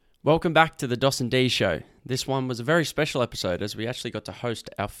Welcome back to the Dos and D Show. This one was a very special episode as we actually got to host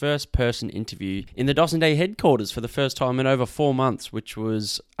our first person interview in the Dos and D headquarters for the first time in over 4 months, which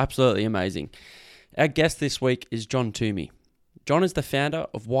was absolutely amazing. Our guest this week is John Toomey. John is the founder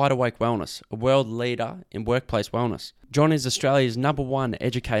of Wide Awake Wellness, a world leader in workplace wellness. John is Australia's #1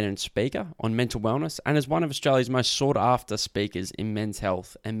 educator and speaker on mental wellness and is one of Australia's most sought after speakers in men's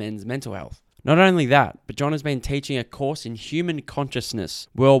health and men's mental health. Not only that, but John has been teaching a course in human consciousness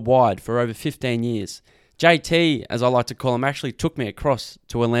worldwide for over 15 years. JT, as I like to call him, actually took me across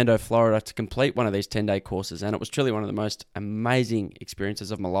to Orlando, Florida to complete one of these 10-day courses, and it was truly one of the most amazing experiences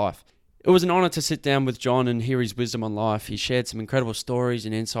of my life. It was an honour to sit down with John and hear his wisdom on life. He shared some incredible stories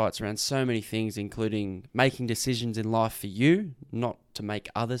and insights around so many things, including making decisions in life for you, not to make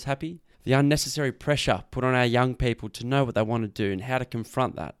others happy, the unnecessary pressure put on our young people to know what they want to do and how to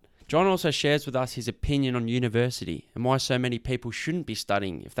confront that. John also shares with us his opinion on university and why so many people shouldn't be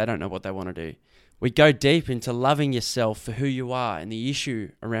studying if they don't know what they want to do. We go deep into loving yourself for who you are and the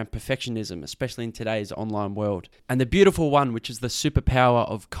issue around perfectionism, especially in today's online world. And the beautiful one, which is the superpower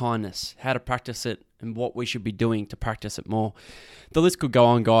of kindness, how to practice it and what we should be doing to practice it more. The list could go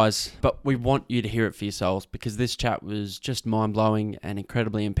on, guys, but we want you to hear it for yourselves because this chat was just mind-blowing and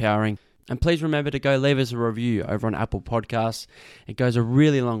incredibly empowering. And please remember to go leave us a review over on Apple Podcasts. It goes a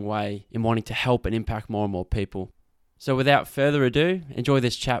really long way in wanting to help and impact more and more people. So without further ado, enjoy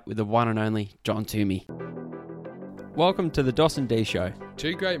this chat with the one and only John Toomey. Welcome to the Dos and D Show.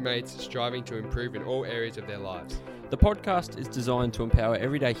 Two great mates striving to improve in all areas of their lives. The podcast is designed to empower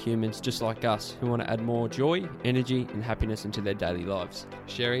everyday humans just like us who want to add more joy, energy and happiness into their daily lives.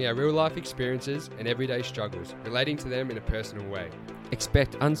 Sharing our real life experiences and everyday struggles, relating to them in a personal way.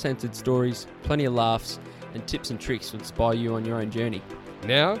 Expect uncensored stories, plenty of laughs and tips and tricks to inspire you on your own journey.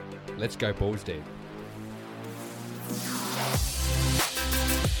 Now, let's go balls deep.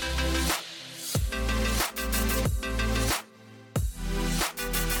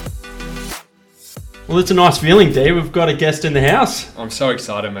 Well, it's a nice feeling, D. We've got a guest in the house. I'm so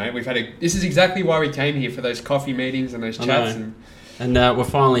excited, mate. This is exactly why we came here, for those coffee meetings and those chats. And we're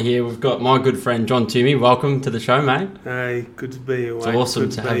finally here. We've got my good friend John Toomey. Welcome to the show, mate. Hey, good to be here, It's awesome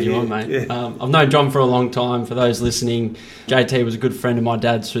to have you on, mate. Yeah. I've known John for a long time. For those listening, JT was a good friend of my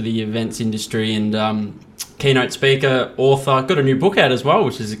dad's through the events industry and keynote speaker, author. Got a new book out as well,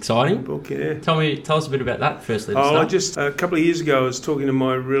 which is exciting. Book, yeah. Tell us a bit about that firstly. Just a couple of years ago, I was talking to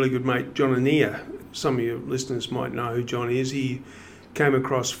my really good mate, John Anea. Some of your listeners might know who John is. He came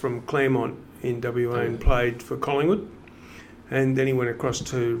across from Claremont in WA and played for Collingwood. And then he went across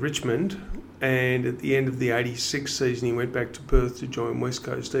to Richmond. And at the end of the 86 season, he went back to Perth to join West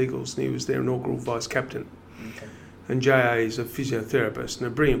Coast Eagles. And he was their inaugural vice-captain. Okay. And JA is a physiotherapist and a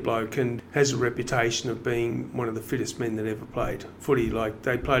brilliant bloke and has a reputation of being one of the fittest men that ever played footy. Like,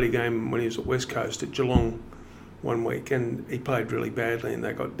 they played a game when he was at West Coast at Geelong one week and he played really badly and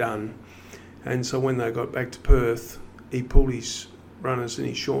they got done. And so when they got back to Perth, he pulled his runners and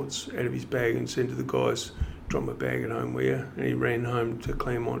his shorts out of his bag and said to the guys, "Drop my bag at home, will you?" And he ran home to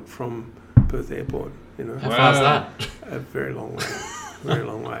Claremont from Perth Airport. How far is that? A very long way. Very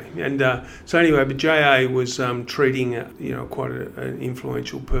long way. And so anyway, but JA was treating quite an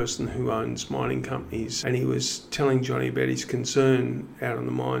influential person who owns mining companies, and he was telling Johnny about his concern out on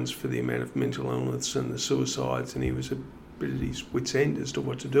the mines for the amount of mental illness and the suicides, and he was a bit at his wit's end as to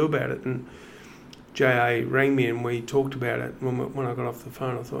what to do about it. And JA rang me and we talked about it. When I got off the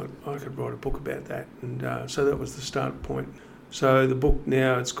phone, I thought I could write a book about that. And so that was the start point. So the book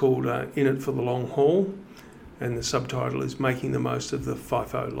now, it's called In It for the Long Haul. And the subtitle is Making the Most of the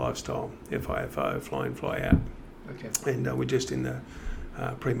FIFO Lifestyle. FIFO, fly in, fly out. Okay. And we're just in the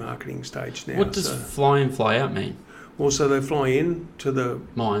pre-marketing stage now. What does fly in, fly out mean? Well, so they fly in to the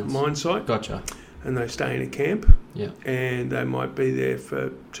mine site. Gotcha. And they stay in a camp. Yeah. And they might be there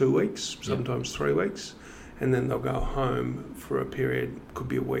for 2 weeks, sometimes 3 weeks. And then they'll go home for a period, could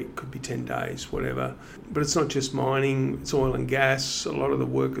be a week, could be 10 days, whatever. But it's not just mining, it's oil and gas. A lot of the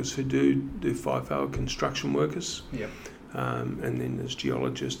workers who do FIFO are construction workers. Yeah. And then there's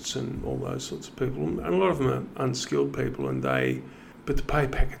geologists and all those sorts of people. And a lot of them are unskilled people, but the pay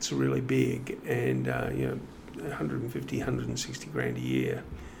packets are really big and, 150, 160 grand a year.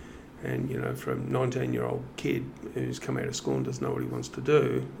 And, for a 19-year-old kid who's come out of school and doesn't know what he wants to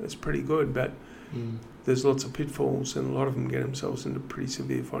do, that's pretty good. But there's lots of pitfalls, and a lot of them get themselves into pretty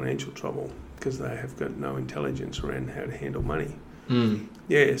severe financial trouble because they have got no intelligence around how to handle money.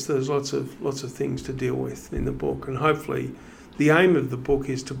 Yes, there's lots of things to deal with in the book, and hopefully the aim of the book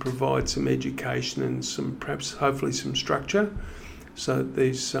is to provide some education and hopefully some structure so that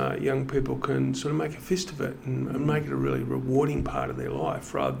these young people can sort of make a fist of it and make it a really rewarding part of their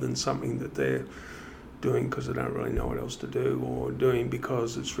life, rather than something that they're doing because they don't really know what else to do, or doing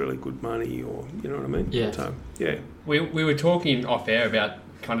because it's really good money, or you know what I mean? Yeah. So, yeah. We were talking off air about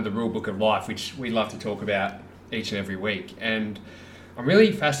kind of the rule book of life, which we love to talk about each and every week. And I'm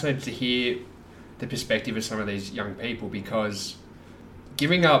really fascinated to hear the perspective of some of these young people, because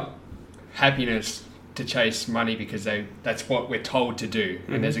giving up happiness to chase money because that's what we're told to do,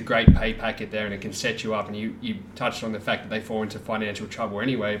 and there's a great pay packet there and it can set you up, and you touched on the fact that they fall into financial trouble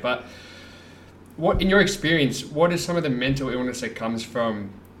anyway, but what, in your experience, what is some of the mental illness that comes from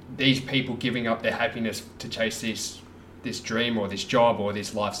these people giving up their happiness to chase this dream or this job or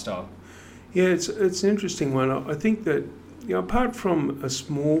this lifestyle? Yeah, it's an interesting one. I think that, you know, apart from a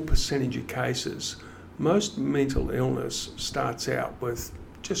small percentage of cases, most mental illness starts out with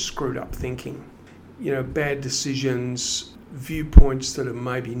just screwed up thinking. You know, bad decisions, viewpoints that are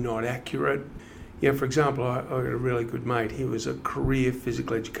maybe not accurate. Yeah, for example, I got a really good mate. He was a career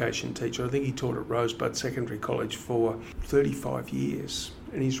physical education teacher. I think he taught at Rosebud Secondary College for 35 years.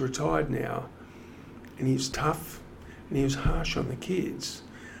 And he's retired now. And he was tough and he was harsh on the kids.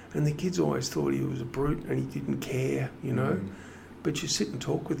 And the kids always thought he was a brute and he didn't care, you know. But you sit and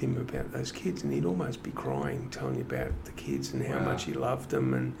talk with him about those kids and he'd almost be crying, telling you about the kids and how much he loved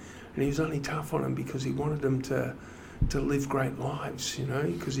them. And he was only tough on them because he wanted them to live great lives, you know,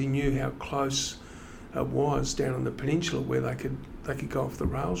 because he knew how close it was down on the peninsula where they could go off the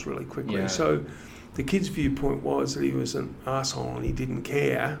rails really quickly. Yeah. So the kid's viewpoint was that he was an arsehole and he didn't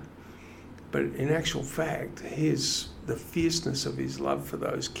care. But in actual fact, the fierceness of his love for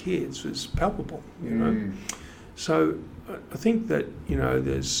those kids was palpable, you know. So I think that, you know,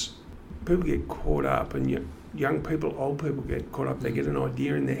 there's people get caught up, and young people, old people get caught up. They get an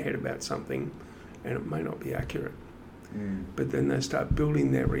idea in their head about something and it may not be accurate. But then they start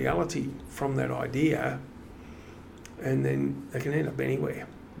building their reality from that idea, and then they can end up anywhere.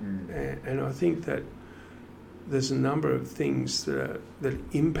 And I think that there's a number of things that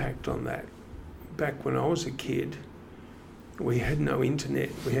impact on that. Back when I was a kid, we had no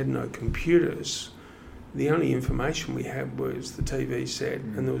internet, we had no computers. The only information we had was the TV set,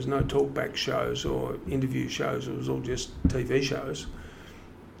 and there was no talkback shows or interview shows. It was all just TV shows.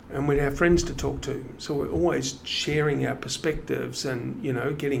 And we'd have friends to talk to. So we're always sharing our perspectives and, you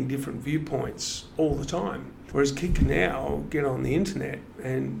know, getting different viewpoints all the time. Whereas kids can now get on the internet,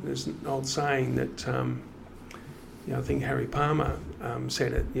 and there's an old saying that, you know, I think Harry Palmer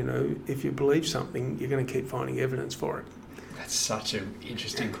said it, you know, if you believe something, you're going to keep finding evidence for it. That's such an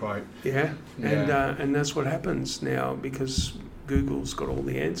interesting quote. Yeah. And that's what happens now, because Google's got all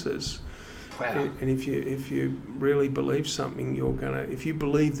the answers. Wow. And if you really believe something, if you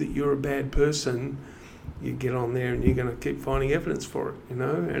believe that you're a bad person, you get on there and you're gonna keep finding evidence for it, you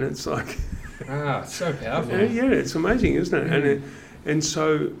know. And it's like, it's so powerful. Yeah, it's amazing, isn't it? And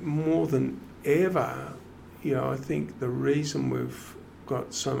so more than ever, you know, I think the reason we've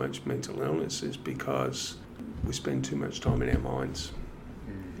got so much mental illness is because we spend too much time in our minds.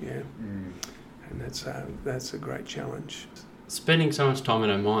 And that's a great challenge. Spending so much time in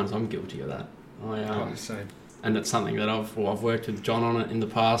our minds, I'm guilty of that. Same. And it's something that I've worked with John on it in the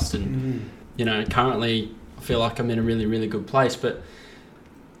past, and you know, currently I feel like I'm in a really, really good place. But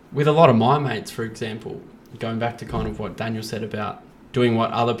with a lot of my mates, for example, going back to kind of what Daniel said about doing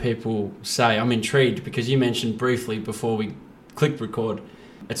what other people say, I'm intrigued because you mentioned briefly before we clicked record,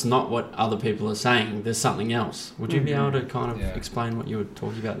 it's not what other people are saying, there's something else. Would you be able to kind of explain what you were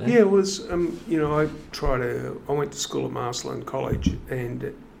talking about there? Yeah, it was, you know, I went to school at Marcelin College,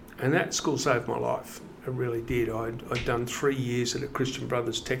 and that school saved my life. It really did. I'd done 3 years at a Christian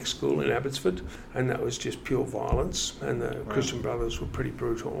Brothers tech school in Abbotsford, and that was just pure violence, and the Christian Brothers were pretty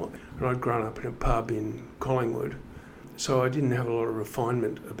brutal. And I'd grown up in a pub in Collingwood, so I didn't have a lot of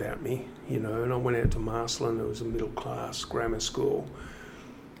refinement about me, you know, and I went out to Marcelin. It was a middle-class grammar school.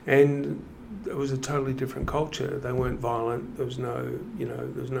 And it was a totally different culture. They weren't violent. There was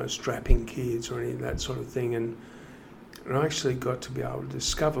no strapping kids or any of that sort of thing. And I actually got to be able to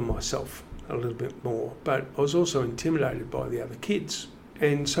discover myself a little bit more. But I was also intimidated by the other kids.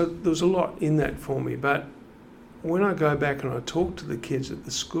 And so there was a lot in that for me. But when I go back and I talk to the kids at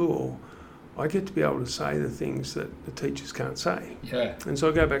the school, I get to be able to say the things that the teachers can't say. Yeah. And so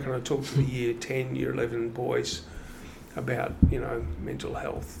I go back and I talk to the year 10, year 11 boys about, you know, mental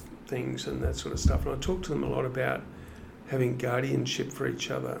health things and that sort of stuff. And I talk to them a lot about having guardianship for each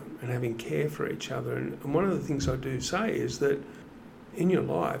other and having care for each other. And one of the things I do say is that in your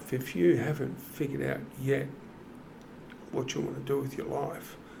life, if you haven't figured out yet what you want to do with your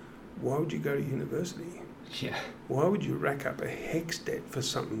life, why would you go to university? Yeah. Why would you rack up a HECS debt for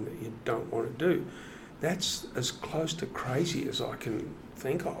something that you don't want to do? That's as close to crazy as I can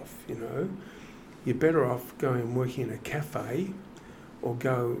think of, you know. You're better off going and working in a cafe or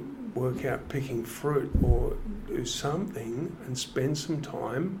go work out picking fruit or do something and spend some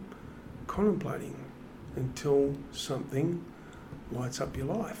time contemplating until something lights up your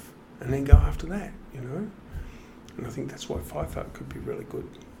life and then go after that, you know. And I think that's why FIFO could be really good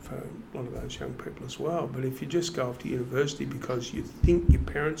for a lot of those young people as well. But if you just go off to university because you think your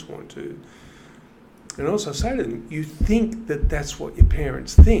parents want to, and also say to them, you think that that's what your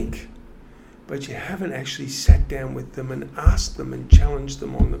parents think, but you haven't actually sat down with them and asked them and challenged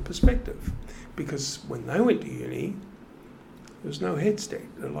them on the perspective. Because when they went to uni, there was no head debt.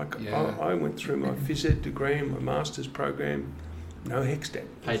 Like, I went through my phys ed degree and my master's program, no HECS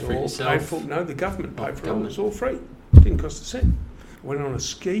debt. Paid for it yourself? No, the government paid for it. It Government. was all free. It didn't cost a cent. I went on a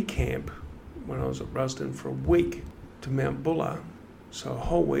ski camp when I was at Rusden for a week to Mount Buller. So a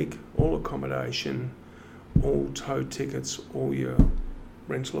whole week, all accommodation, all tow tickets, all your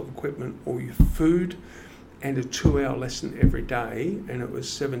rental of equipment, all your food, and a 2-hour lesson every day, and it was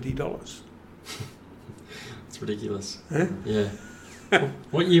 $70. It's ridiculous. Huh? Yeah.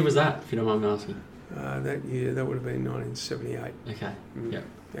 What year was that, if you don't mind me asking? That year, that would have been 1978. Okay. Yep.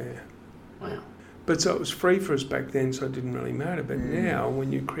 Yeah. Wow. But so it was free for us back then, so it didn't really matter. But now,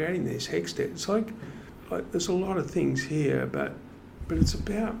 when you're creating these HECS debt, it's like there's a lot of things here, but it's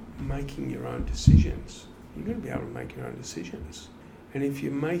about making your own decisions. You've got to be able to make your own decisions. And if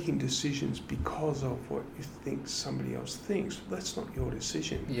you're making decisions because of what you think somebody else thinks, well, that's not your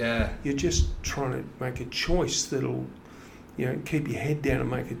decision. Yeah. You're just trying to make a choice that'll, you know, keep your head down and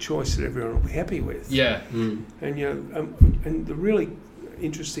make a choice that everyone will be happy with. Yeah. And you know, and the really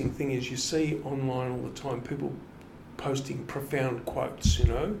interesting thing is you see online all the time people posting profound quotes, you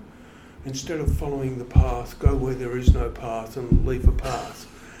know. Instead of following the path, go where there is no path and leave a path.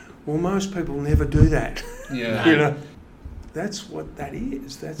 Well, most people never do that. Yeah. You know, that's what that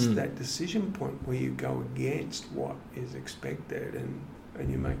is. That's that decision point where you go against what is expected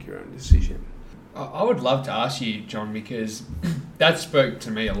and you make your own decision. I would love to ask you, John, because that spoke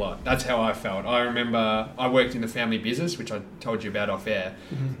to me a lot. That's how I felt. I remember I worked in the family business, which I told you about off air,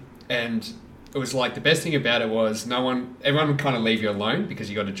 and it was like the best thing about it was everyone would kind of leave you alone because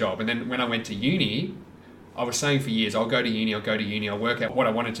you got a job. And then when I went to uni, I was saying for years, I'll go to uni, I'll work out what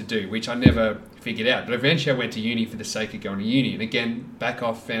I wanted to do, which I never figured out. But eventually I went to uni for the sake of going to uni. And again, back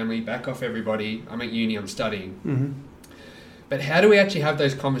off family, back off everybody. I'm at uni, I'm studying. But how do we actually have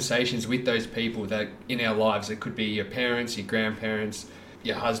those conversations with those people that in our lives, it could be your parents, your grandparents,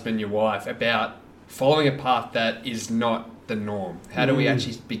 your husband, your wife, about following a path that is not the norm? How do we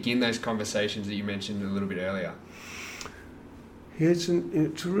actually begin those conversations that you mentioned a little bit earlier? Yeah, it's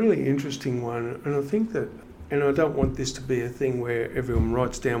a really interesting one, and I think that, and I don't want this to be a thing where everyone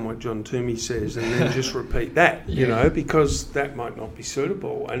writes down what John Toomey says and then just repeat that, you know, because that might not be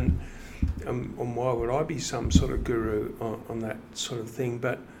suitable, and why would I be some sort of guru on that sort of thing?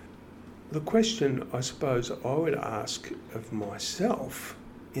 But the question I suppose I would ask of myself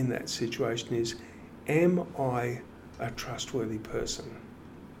in that situation is, am I a trustworthy person?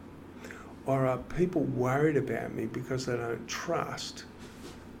 Or are people worried about me because they don't trust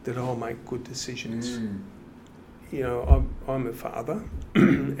that I'll make good decisions? You know, I'm a father,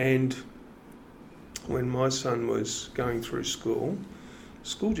 and when my son was going through school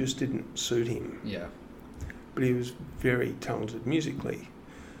just didn't suit him. Yeah. But he was very talented musically.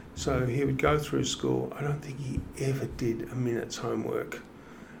 So he would go through school. I don't think he ever did a minute's homework.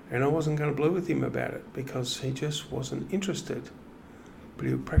 And I wasn't going to blue with him about it because he just wasn't interested. But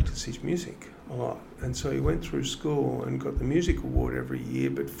he would practice his music a lot. And so he went through school and got the music award every year,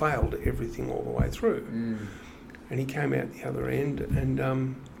 but failed everything all the way through. And he came out the other end,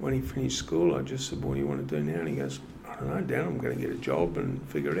 and when he finished school, I just said, what do you want to do now? And he goes, I don't know, Dad, I'm going to get a job and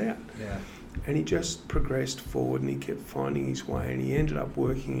figure it out. Yeah. And he just progressed forward and he kept finding his way, and he ended up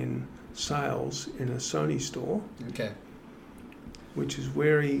working in sales in a Sony store. Okay. Which is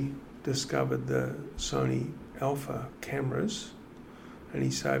where he discovered the Sony Alpha cameras, and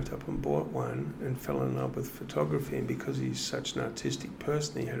he saved up and bought one and fell in love with photography, and because he's such an artistic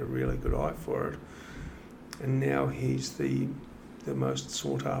person, he had a really good eye for it. And now he's the most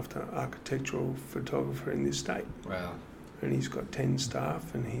sought after architectural photographer in this state. Wow. And he's got 10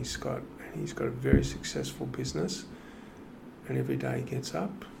 staff, and he's got a very successful business, and every day he gets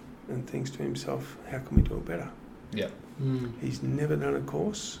up and thinks to himself, how can we do it better? Yeah. He's never done a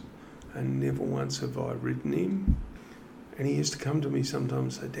course, and never once have I ridden him. And he used to come to me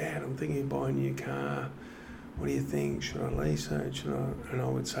sometimes and say, Dad, I'm thinking of buying a new car. what do you think? Should I lease it? Should I? And I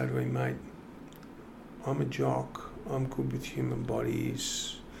would say to him, mate, I'm a jock. I'm good with human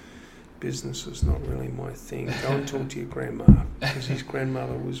bodies. Business is not really my thing. Go and talk to your grandma, because his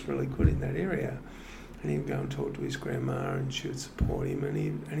grandmother was really good in that area. And he'd go and talk to his grandma, and she would support him.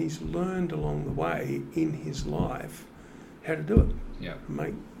 And he's learned along the way in his life how to do it. Yeah.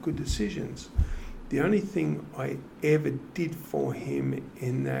 Make good decisions. The only thing I ever did for him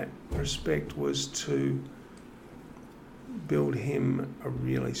in that respect was to build him a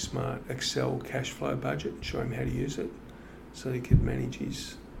really smart Excel cash flow budget, show him how to use it so he could manage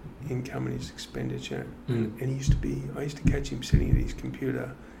his income and his expenditure. And I used to catch him sitting at his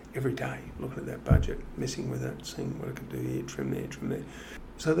computer every day, looking at that budget, messing with it, seeing what I could do here, trim there.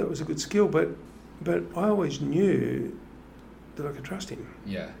 So that was a good skill, but I always knew that I could trust him.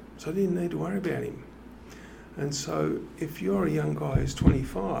 Yeah. So I didn't need to worry about him. And so if you're a young guy who's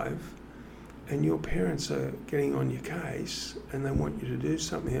 25 and your parents are getting on your case and they want you to do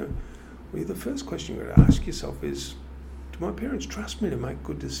something, well, the first question you've got to ask yourself is, do my parents trust me to make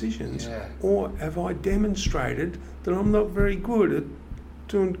good decisions? Yeah. Or have I demonstrated that I'm not very good at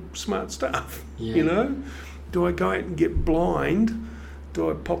doing smart stuff? Yeah. You know? Do I go out and get blind? Do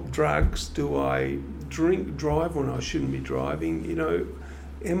I pop drugs? Do I drive when I shouldn't be driving? You know,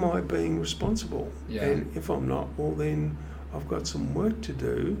 am I being responsible? Yeah. And if I'm not, well then I've got some work to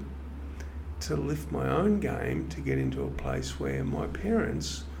do to lift my own game to get into a place where my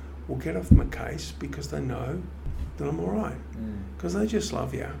parents will get off my case because they know that I'm all right. Because they just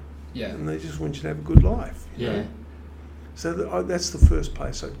love you. Yeah. And they just want you to have a good life. you Yeah. know? So that's the first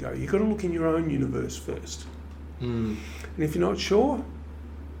place I'd go. You've got to look in your own universe first. And if you're not sure,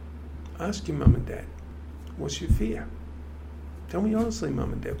 ask your mum and dad, what's your fear? Tell me honestly,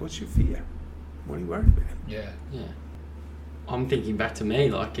 mum and dad, what's your fear? What are you worried about? Yeah. Yeah. I'm thinking back to me,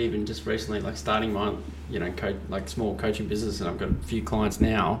 like even just recently, like starting my, small coaching business, and I've got a few clients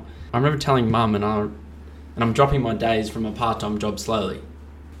now. I remember telling mum, and I'm dropping my days from a part-time job slowly.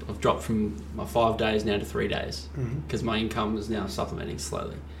 I've dropped from my 5 days now to 3 days because my income is now supplementing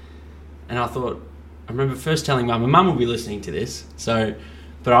slowly. And I remember first telling mum, and mum will be listening to this,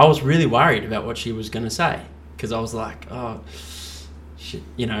 but I was really worried about what she was going to say, because I was like, oh, shit,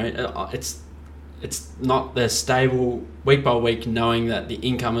 it's not the stable week by week knowing that the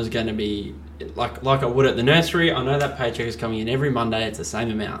income is going to be like I would at the nursery. I know that paycheck is coming in every Monday, it's the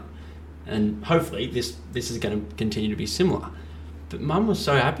same amount, and hopefully this is going to continue to be similar. But mum was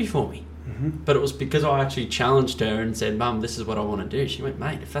so happy for me. But it was because I actually challenged her and said, mum, this is what I want to do. She went,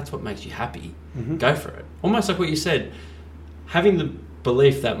 mate, if that's what makes you happy, go for it. Almost like what you said, having the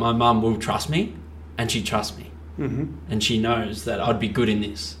belief that my mum will trust me, and she trusts me, and she knows that I'd be good in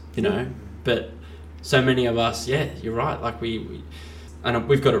this, But so many of us, yeah, you're right. Like we've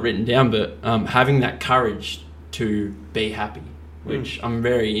got it written down, but having that courage to be happy, which I'm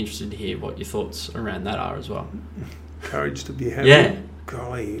very interested to hear what your thoughts around that are as well. Courage to be happy. Yeah.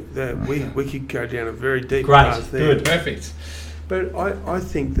 Golly, we could go down a very deep path there. Good, perfect. But I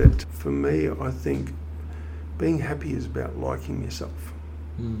think that for me, I think being happy is about liking yourself.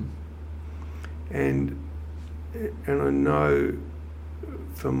 And I know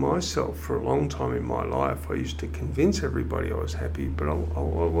for myself, for a long time in my life, I used to convince everybody I was happy, but I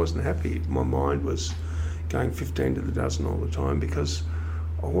wasn't happy. My mind was going 15 to the dozen all the time because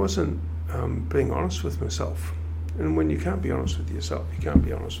I wasn't being honest with myself. And when you can't be honest with yourself, you can't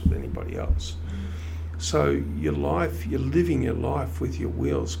be honest with anybody else. So you're living your life with your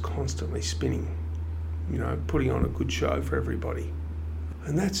wheels constantly spinning, putting on a good show for everybody.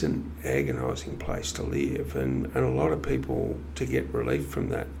 And that's an agonising place to live. And a lot of people, to get relief from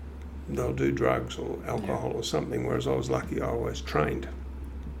that, they'll do drugs or alcohol or something, whereas I was lucky I was trained,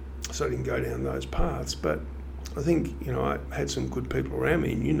 so I didn't go down those paths. But I think, I had some good people around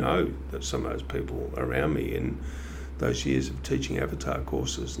me, and that some of those people around me in those years of teaching avatar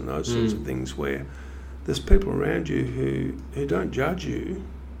courses and those sorts of things, where there's people around you who don't judge you,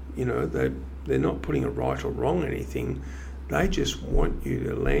 they're not putting a right or wrong anything. They just want you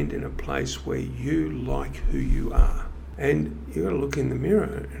to land in a place where you like who you are. And you've got to look in the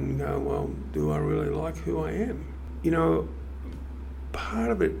mirror and go, well, do I really like who I am? Part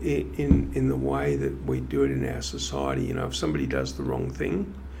of it in the way that we do it in our society, if somebody does the wrong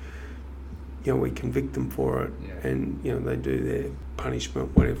thing, we convict them for it, and they do their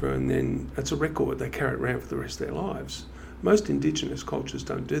punishment, whatever, and then it's a record. They carry it around for the rest of their lives. Most Indigenous cultures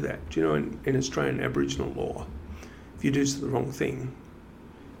don't do that. Do you know, in Australian Aboriginal law, if you do the wrong thing,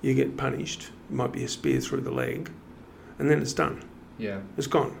 you get punished. It might be a spear through the leg, and then it's done. Yeah, it's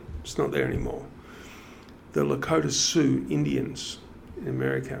gone. It's not there anymore. The Lakota Sioux Indians in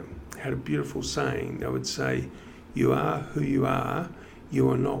America had a beautiful saying. They would say, "You are who you are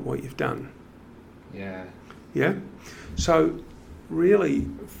not what you've done." Yeah. Yeah? So really,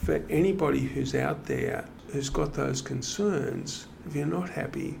 for anybody who's out there who's got those concerns, if you're not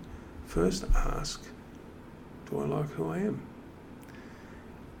happy, first ask, do I like who I am?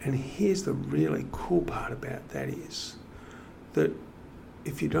 And here's the really cool part about that is that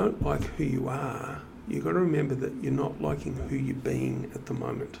if you don't like who you are, you've got to remember that you're not liking who you're being at the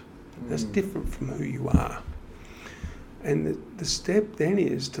moment. That's different from who you are. And the step then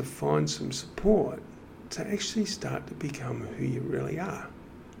is to find some support to actually start to become who you really are.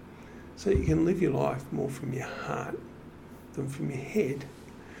 So you can live your life more from your heart than from your head.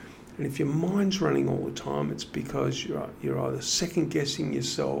 And if your mind's running all the time, it's because you're either second-guessing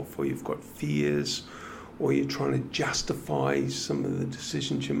yourself, or you've got fears, or you're trying to justify some of the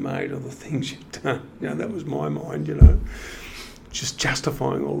decisions you made or the things you've done. That was my mind, just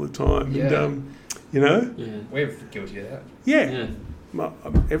justifying all the time. Yeah. And, Yeah. We're guilty of that. Yeah. Well,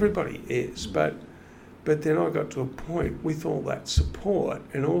 everybody is, but then I got to a point with all that support,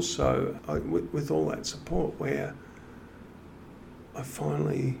 and also with all that support where I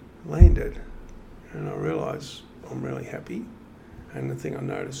finally landed, and I realised I'm really happy. And the thing I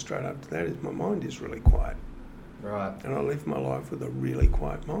noticed straight after that is my mind is really quiet. Right. And I live my life with a really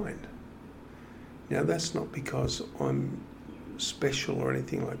quiet mind. Now, that's not because I'm special or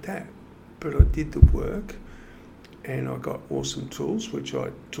anything like that, but I did the work, and I got awesome tools, which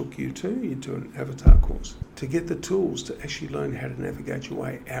I took you to an avatar course, to get the tools to actually learn how to navigate your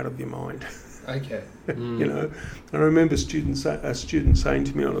way out of your mind. Okay. And I remember a student saying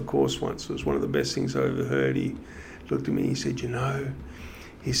to me on a course once, it was one of the best things I ever heard. He looked at me and he said,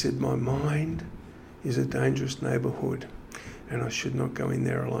 he said, my mind is a dangerous neighbourhood and I should not go in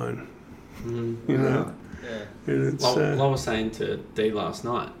there alone. Yeah. And it's, I was saying to Dee last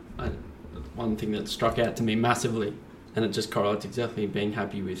night, one thing that struck out to me massively, and it just correlates exactly being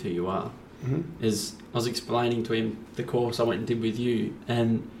happy with who you are, is I was explaining to him the course I went and did with you,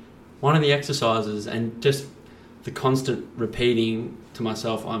 and one of the exercises, and just the constant repeating to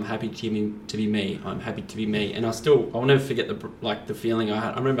myself, I'm happy to be me, I'm happy to be me. And I'll never forget the feeling I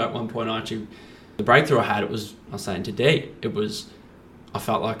had. I remember at one point the breakthrough I had, I was saying to Dee, I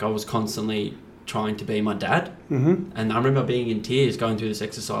felt like I was constantly trying to be my dad. And I remember being in tears going through this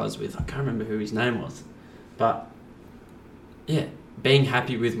exercise with, I can't remember who his name was, but yeah, being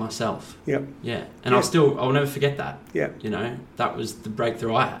happy with myself. Yep. Yeah. And I'll never forget that. Yeah. That was the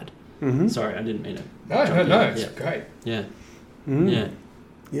breakthrough I had. Sorry, I didn't mean it. No, it's great. Yeah. Yeah.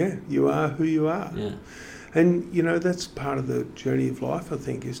 Yeah, you are who you are. Yeah. And, that's part of the journey of life, I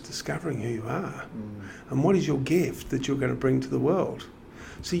think, is discovering who you are. And what is your gift that you're going to bring to the world?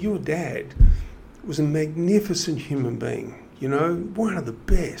 See, your dad was a magnificent human being, one of the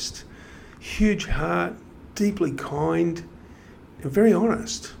best. Huge heart, deeply kind, and very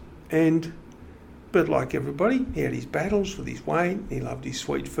honest. But like everybody, he had his battles with his weight, he loved his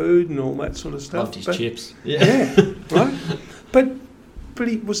sweet food and all that sort of stuff. Loved his chips. Yeah, right? But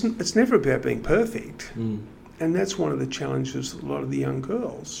he wasn't. It's never about being perfect. And that's one of the challenges of a lot of the young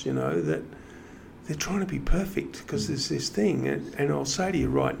girls, that they're trying to be perfect because there's this thing. And I'll say to you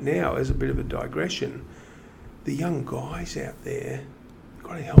right now, as a bit of a digression, the young guys out there, you've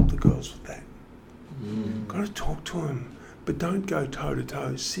got to help the girls with that. Got to talk to them. But don't go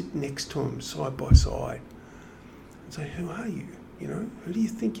toe-to-toe. Sit next to them, side by side, and say, who are you? Who do you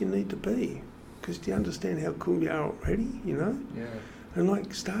think you need to be? Because do you understand how cool you are already, Yeah.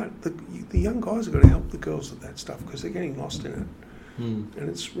 And start, the young guys have got to help the girls with that stuff because they're getting lost in it. And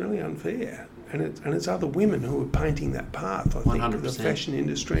it's really unfair. And it's other women who are painting that path, I think, 100%. the fashion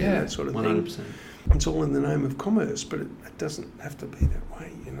industry and that sort of 100%. thing. It's all in the name of commerce, but it doesn't have to be that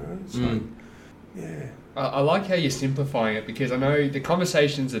way, So, yeah. I like how you're simplifying it, because I know the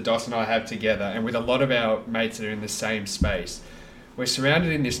conversations that Dos and I have together, and with a lot of our mates that are in the same space, we're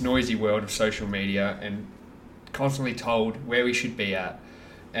surrounded in this noisy world of social media and constantly told where we should be at.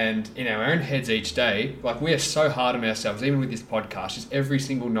 And in our own heads each day, we are so hard on ourselves, even with this podcast, just every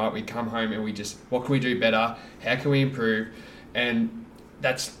single night we come home and we just, what can we do better? How can we improve? And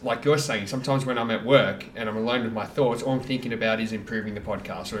that's like you're saying, sometimes when I'm at work and I'm alone with my thoughts, all I'm thinking about is improving the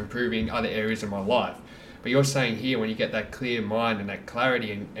podcast or improving other areas of my life. But you're saying here, when you get that clear mind and that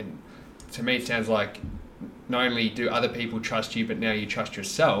clarity, and to me it sounds like not only do other people trust you, but now you trust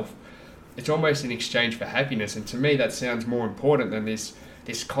yourself, it's almost in exchange for happiness. And to me that sounds more important than this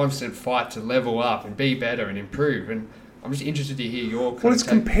constant fight to level up and be better and improve. And I'm just interested to hear your Well, it's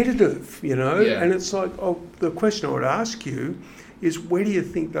competitive, Yeah. and it's like, the question I would ask you is where do you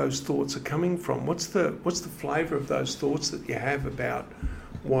think those thoughts are coming from? What's the flavour of those thoughts that you have about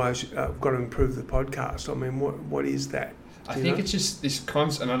why I've got to improve the podcast? I mean, what is that? I think it's just this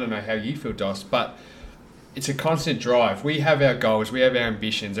constant, I don't know how you feel, Dos, but it's a constant drive. We have our goals, we have our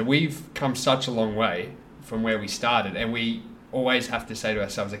ambitions, and we've come such a long way from where we started, and we always have to say to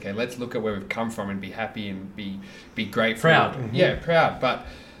ourselves, okay, let's look at where we've come from and be happy and be grateful. Proud. Mm-hmm. Yeah, proud. But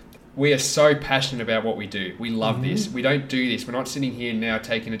we are so passionate about what we do. We love this. We don't do this. We're not sitting here now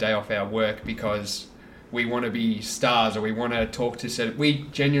taking a day off our work because we want to be stars or we want to talk to certain... We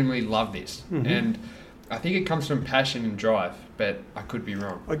genuinely love this. And I think it comes from passion and drive, but I could be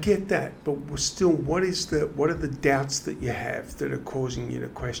wrong. I get that, but still, what are the doubts that you have that are causing you to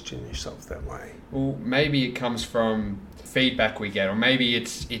question yourself that way? Well, maybe it comes from feedback we get, or maybe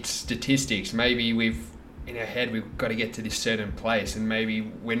it's statistics. Maybe in our head we've got to get to this certain place, and maybe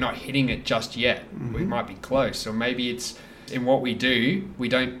we're not hitting it just yet. We might be close, or maybe it's in what we do.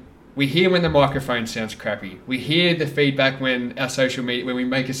 We hear when the microphone sounds crappy. We hear the feedback when we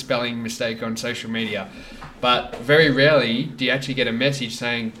make a spelling mistake on social media, but very rarely do you actually get a message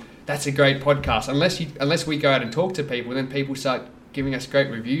saying that's a great podcast. Unless we go out and talk to people, then people start giving us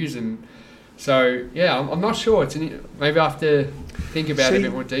great reviews. And so yeah, I'm not sure. Maybe I have to think about it a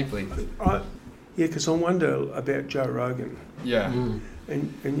bit more deeply. Because I wonder about Joe Rogan. Yeah.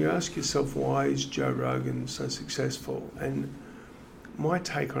 And you ask yourself, why is Joe Rogan so successful? And my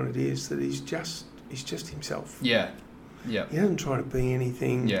take on it is that he's just himself. Yeah. He doesn't try to be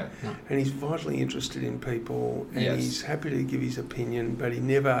anything. Yeah. No. And he's vitally interested in people, and he's happy to give his opinion, but he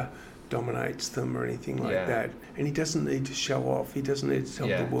never dominates them or anything like that. And he doesn't need to show off. He doesn't need to tell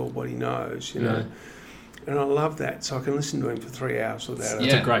the world what he knows, you know. And I love that. So I can listen to him for 3 hours without it.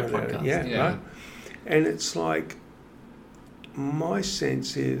 It's a great podcast. Yeah. Right? And it's like, my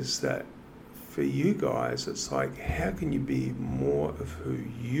sense is that for you guys, it's like, how can you be more of who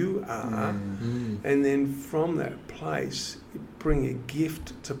you are? And then from that place, bring a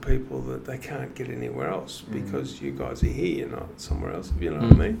gift to people that they can't get anywhere else, because you guys are here, you're not somewhere else, if you know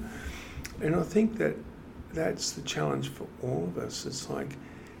what I mean. And I think that's the challenge for all of us. It's like,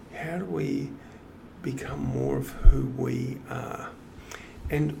 how do we become more of who we are?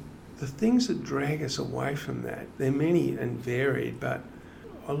 And the things that drag us away from that, they're many and varied, but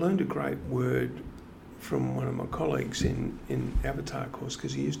I learned a great word from one of my colleagues in Avatar course,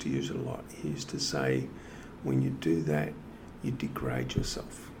 because he used to use it a lot. He used to say, when you do that, you degrade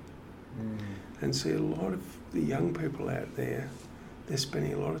yourself. And see, a lot of the young people out there, they're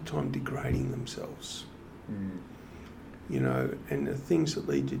spending a lot of time degrading themselves. You know, and the things that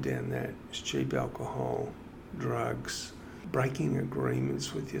lead you down that is cheap alcohol, drugs, breaking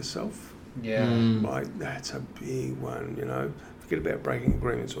agreements with yourself. Like, that's a big one, you know. Forget about breaking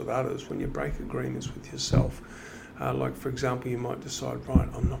agreements with others. When you break agreements with yourself, like, for example, you might decide, right,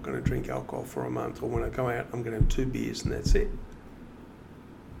 I'm not going to drink alcohol for a month, or when I go out, I'm going to have 2 beers and that's it.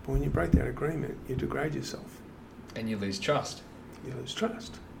 But when you break that agreement, you degrade yourself. And you lose trust. You lose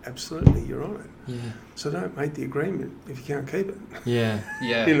trust. Absolutely, you're on it. Yeah. So don't make the agreement if you can't keep it. Yeah.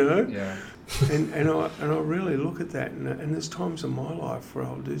 You know? Yeah. And I really look at that, and there's times in my life where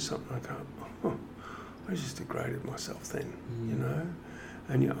I'll do something, I go, I just degraded myself then, you know?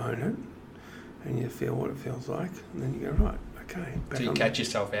 And you own it, and you feel what it feels like, and then you go, right, okay. So you catch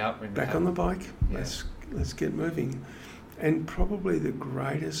yourself out. Back on the bike, let's get moving. And probably the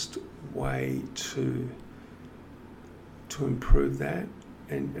greatest way to improve that,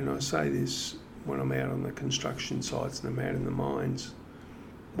 and I say this when I'm out on the construction sites and I'm out in the mines,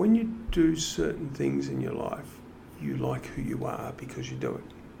 when you do certain things in your life, you like who you are because you do it.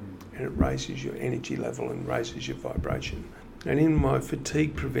 And it raises your energy level and raises your vibration. And in my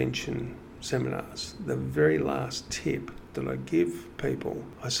fatigue prevention seminars, the very last tip that I give people,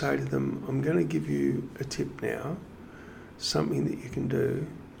 I say to them, I'm going to give you a tip now, something that you can do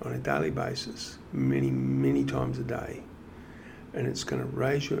on a daily basis, many, many times a day. And it's going to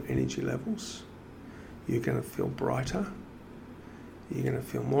raise your energy levels. You're going to feel brighter. You're going to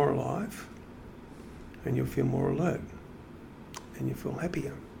feel more alive. And you'll feel more alert. And you feel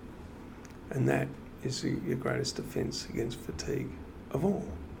happier. And that is your greatest defence against fatigue of all.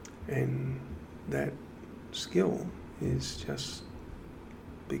 And that skill is just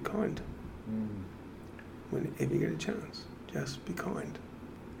be kind. Whenever you get a chance, just be kind.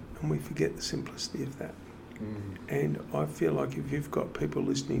 And we forget the simplicity of that. And I feel like if you've got people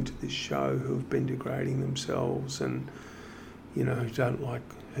listening to this show who have been degrading themselves and, you know, who don't like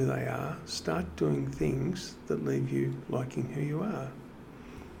who they are, start doing things that leave you liking who you are.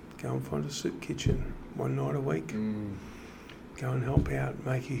 Go and find a soup kitchen 1 night a week. Go and help out,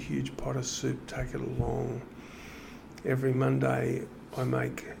 make a huge pot of soup, take it along. every Monday I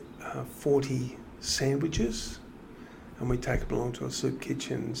make 40 sandwiches, and we take them along to a soup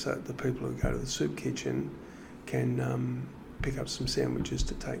kitchen so that the people who go to the soup kitchen can pick up some sandwiches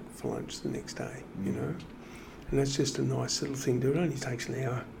to take for lunch the next day, you know. And that's just a nice little thing to do. It only takes an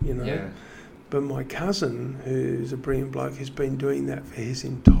hour, you know. Yeah. But my cousin, who's a brilliant bloke, has been doing that for his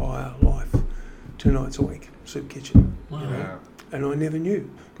entire life, 2 nights a week, soup kitchen. Wow. You know? And I never knew,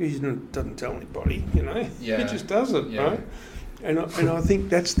 because he doesn't tell anybody, you know. Yeah. He just does it, Yeah. right? And I think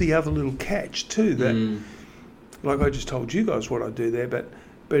that's the other little catch too, that, like I just told you guys what I do there, but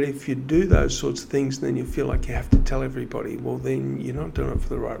if you do those sorts of things and then you feel like you have to tell everybody, well then you're not doing it for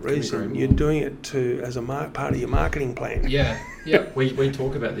the right reason. You're doing it as a part of your marketing plan. Yeah. Yeah. We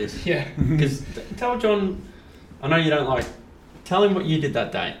talk about this. Yeah. Because tell John, I know you don't like, tell him what you did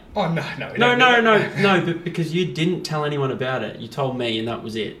that day. Oh, no. No, but because you didn't tell anyone about it. You told me and that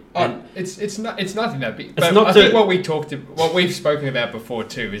was it. Oh, it's nothing that big. But not I think what we've spoken about before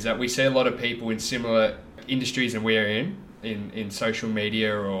too is that we see a lot of people in similar industries than we're in social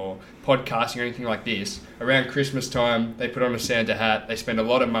media or podcasting or anything like this. Around Christmas time, they put on a Santa hat, they spend a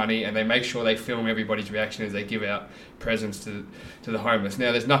lot of money, and they make sure they film everybody's reaction as they give out presents to the homeless.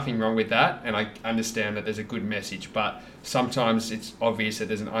 Now, there's nothing wrong with that, and I understand that there's a good message, but sometimes it's obvious that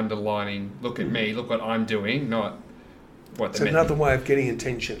there's an underlining, look at me, look what I'm doing, not what It's the message. another way of getting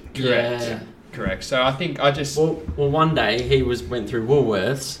attention. Correct. Yeah. Correct. So I think I just... Well, one day he went through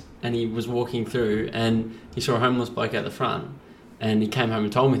Woolworths and he was walking through and he saw a homeless bloke at the front and he came home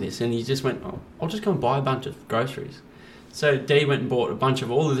and told me this and he just went, oh, I'll just go and buy a bunch of groceries. So Dee went and bought a bunch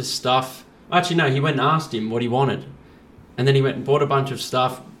of all of this stuff. Actually, no, he went and asked him what he wanted. And then he went and bought a bunch of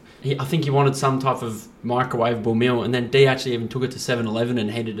stuff. I think he wanted some type of microwavable meal, and then Dee actually even took it to 7-Eleven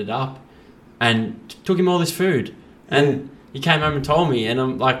and heated it up and took him all this food. And he came home and told me, and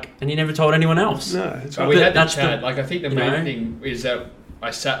I'm like, and he never told anyone else. No, it's But right. we had the That's chat. the- Like, I think the you main know? thing is that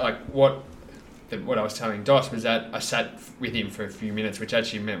I sat, like, what I was telling Dos was that I sat with him for a few minutes, which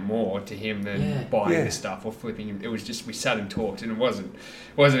actually meant more to him than buying Yeah. the stuff or flipping him. It was just, we sat and talked, and it wasn't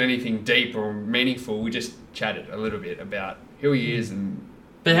anything deep or meaningful. We just chatted a little bit about who he is and...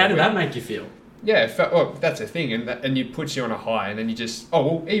 But how did that make you feel? Yeah, well, that's a thing, and it puts you on a high, and then you just...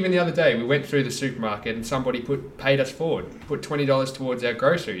 Oh, well, even the other day, we went through the supermarket, and somebody paid us forward, put $20 towards our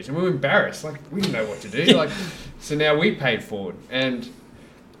groceries, and we were embarrassed. Like, we didn't know what to do. Like, so now we paid forward, and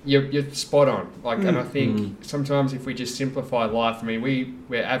you're spot on. Like, and I think sometimes if we just simplify life, I mean,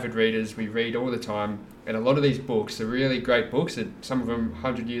 we're avid readers, we read all the time, and a lot of these books are really great books, that some of them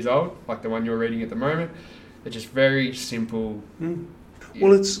 100 years old, like the one you're reading at the moment. They're just very simple.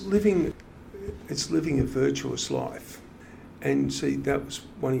 Well, it's living a virtuous life. And see, that was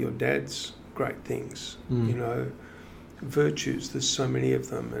one of your dad's great things, you know, virtues. There's so many of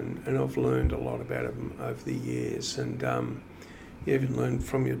them, and I've learned a lot about them over the years. And you even learned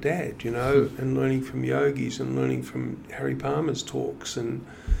from your dad, you know, and learning from yogis and learning from Harry Palmer's talks, and,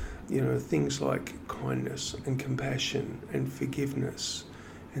 you know, things like kindness and compassion and forgiveness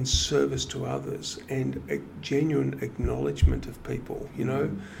and service to others and a genuine acknowledgement of people, you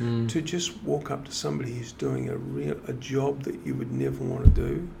know, to just walk up to somebody who's doing a job that you would never want to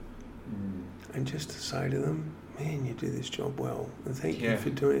do, and just to say to them, man, you do this job well, and thank you for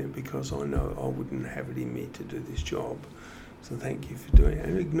doing it, because I know I wouldn't have it in me to do this job, so thank you for doing it,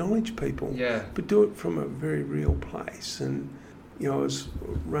 and acknowledge people, but do it from a very real place. And, you know, I was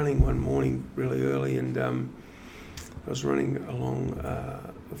running one morning really early, and I was running along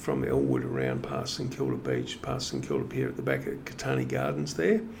from Elwood around past St Kilda Beach, past St Kilda Pier at the back of Catani Gardens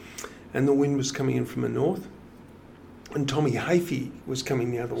there, and the wind was coming in from the north, and Tommy Hafey was coming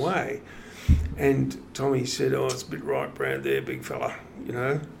the other way, and Tommy said, oh, it's a bit right round there, big fella, you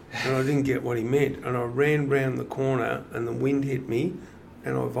know, and I didn't get what he meant, and I ran round the corner and the wind hit me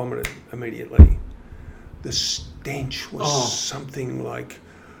and I vomited immediately. The stench was something like,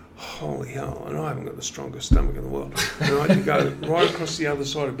 holy hell, and I haven't got the strongest stomach in the world. And I had to go right across the other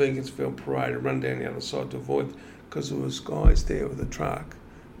side of Beaconsfield Parade and run down the other side to avoid, because there was guys there with a truck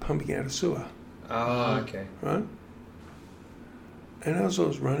pumping out a sewer. Oh, okay. Right? And as I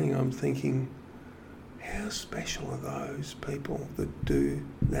was running, I'm thinking, how special are those people that do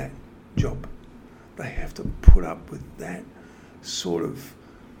that job? They have to put up with that sort of,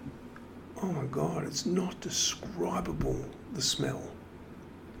 oh my God, it's not describable, the smell.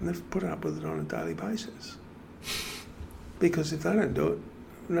 And they've put up with it on a daily basis. Because if they don't do it,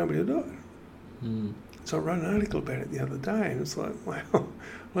 nobody will do it. So I wrote an article about it the other day, and it's like, wow,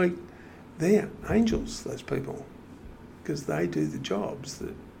 like, they're angels, those people, because they do the jobs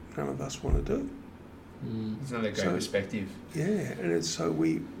that none of us want to do. It's another great perspective. Yeah, and it's so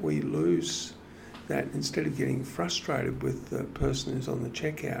we lose that instead of getting frustrated with the person who's on the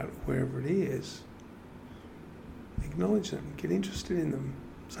checkout, wherever it is, acknowledge them, get interested in them,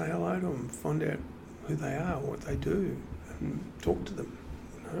 say hello to them, find out who they are, what they do, and talk to them.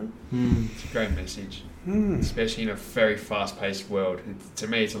 It's a great message, especially in a very fast-paced world. To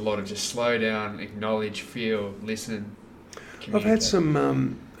me, it's a lot of just slow down, acknowledge, feel, listen, communicate. I've had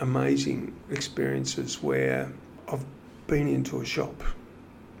some amazing experiences where I've been into a shop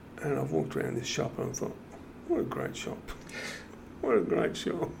and I've walked around this shop and I thought, what a great shop. What a great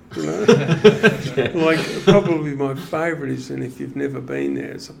shop, you know. Like, probably my favourite is, and if you've never been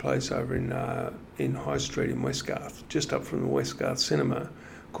there, it's a place over in High Street in Westgarth, just up from the Westgarth Cinema,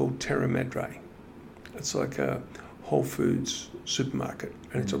 called Terra Madre. It's like a Whole Foods supermarket,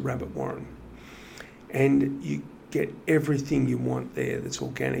 and it's a rabbit warren. And you get everything you want there that's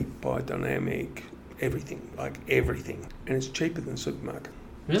organic, biodynamic, everything, like everything. And it's cheaper than the supermarket.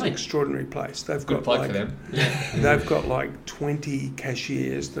 Really? It's an extraordinary place. They've Good got plug like, for them. they've got like 20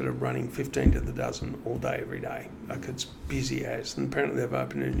 cashiers that are running 15 to the dozen all day, every day. Like, it's busy as, and apparently they've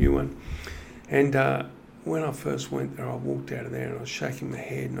opened a new one. And when I first went there, I walked out of there and I was shaking my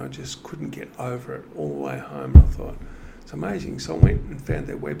head and I just couldn't get over it all the way home. I thought, it's amazing. So I went and found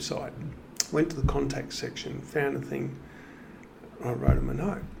their website, went to the contact section, found a thing, and I wrote them a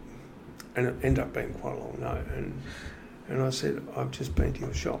note. And it ended up being quite a long note. And I said, I've just been to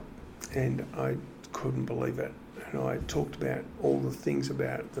your shop, and I couldn't believe it. And I talked about all the things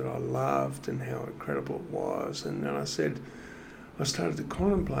about it that I loved and how incredible it was. And then I said, I started to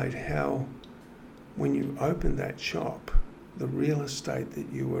contemplate how when you opened that shop, the real estate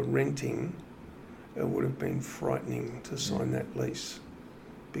that you were renting, it would have been frightening to sign that lease,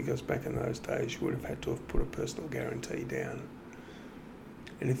 because back in those days you would have had to have put a personal guarantee down.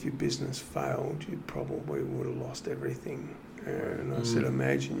 And if your business failed, you probably would have lost everything. And I said,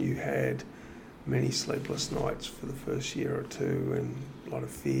 imagine you had many sleepless nights for the first year or two, and a lot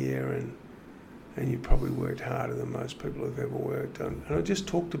of fear, and you probably worked harder than most people have ever worked. And I just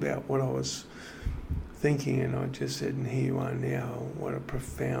talked about what I was thinking, and I just said, and here you are now, what a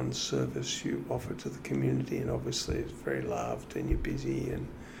profound service you offer to the community, and obviously it's very loved, and you're busy.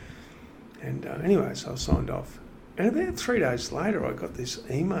 And anyway, so I signed off. And about 3 days later, I got this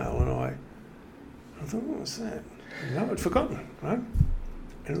email, and I thought, what was that? And I'd forgotten, right?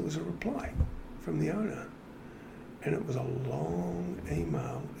 And it was a reply from the owner. And it was a long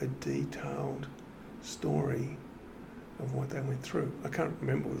email, a detailed story of what they went through. I can't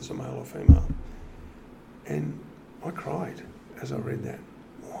remember whether it was a male or female. And I cried as I read that.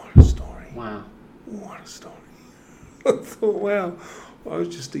 What a story. Wow. What a story. I thought, wow. I was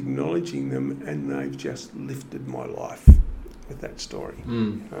just acknowledging them, and they've just lifted my life with that story.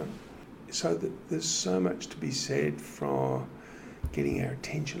 You know? So there's so much to be said for getting our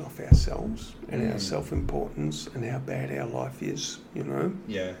attention off ourselves and our self-importance and how bad our life is, you know?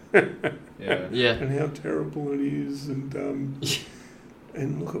 Yeah. And how terrible it is, and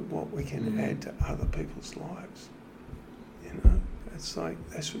look at what we can add to other people's lives. You know, it's like,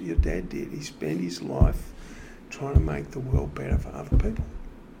 that's what your dad did. He spent his life trying to make the world better for other people.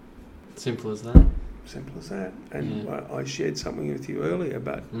 Simple as that. Simple as that. And I shared something with you earlier,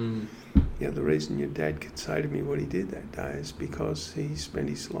 but the reason your dad could say to me what he did that day is because he spent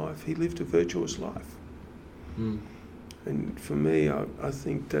his life, he lived a virtuous life. And for me, I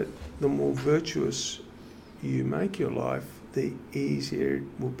think that the more virtuous you make your life, the easier it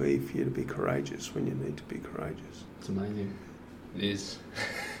will be for you to be courageous when you need to be courageous. It's amazing. It is.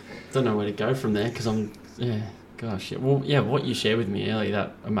 Don't know where to go from there, because what you shared with me earlier,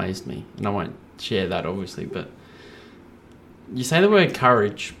 that amazed me, and I won't share that obviously, but you say the word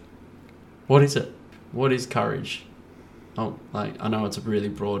courage. What is it? What is courage? Oh, like, I know it's a really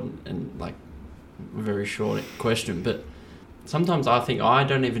broad and like very short question, but sometimes I think I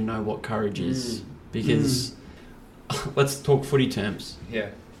don't even know what courage is, because let's talk footy terms. Yeah.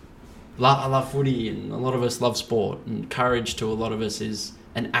 I love footy, and a lot of us love sport, and courage to a lot of us is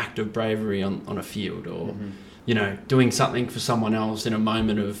an act of bravery on a field, or you know, doing something for someone else in a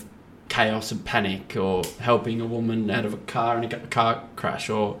moment of chaos and panic, or helping a woman out of a car in a car crash,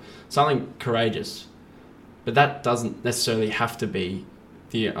 or something courageous. But that doesn't necessarily have to be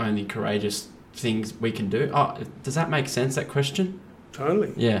the only courageous things we can do. Oh, does that make sense, that question?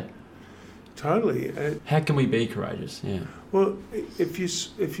 Totally. Yeah. Totally. How can we be courageous? Yeah. Well,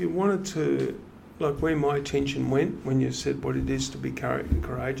 if you wanted to, like where my attention went when you said what it is to be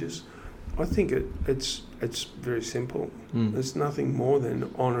courageous, I think it's very simple. There's nothing more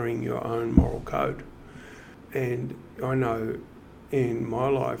than honouring your own moral code. And I know in my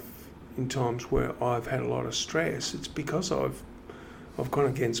life, in times where I've had a lot of stress, it's because I've I've gone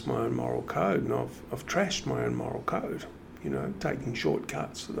against my own moral code, and I've trashed my own moral code, taking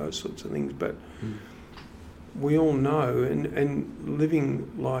shortcuts, those sorts of things. But we all know, and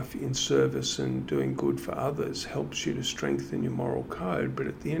living life in service and doing good for others helps you to strengthen your moral code. But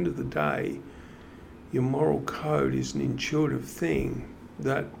at the end of the day, your moral code is an intuitive thing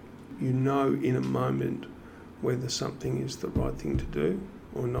that you know in a moment whether something is the right thing to do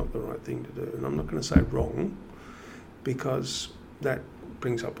or not the right thing to do. And I'm not going to say wrong, because that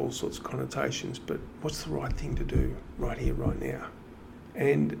brings up all sorts of connotations, but what's the right thing to do right here, right now?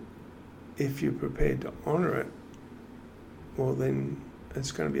 And if you're prepared to honour it, well, then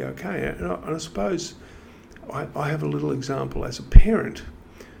it's going to be okay. And I suppose I have a little example as a parent.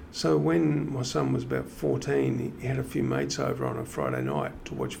 So when my son was about 14, he had a few mates over on a Friday night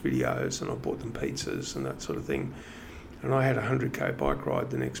to watch videos, and I bought them pizzas and that sort of thing. And I had a 100k bike ride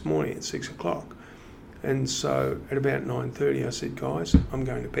the next morning at 6 o'clock. And so at about 9:30, I said, guys, I'm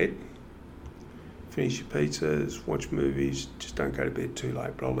going to bed. Finish your pizzas, watch movies, just don't go to bed too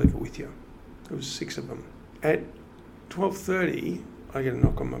late, but I'll leave it with you. There was 6 of them. At 12:30, I get a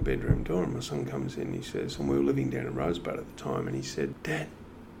knock on my bedroom door, and my son comes in and he says, and we were living down in Rosebud at the time, and he said, Dad,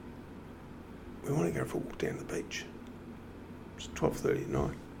 we want to go for a walk down to the beach. It's 12:30 at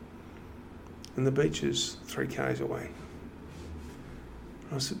night. And the beach is 3 k's away.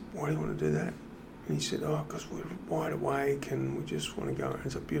 And I said, why do you want to do that? And he said, because we're wide awake and we just want to go. And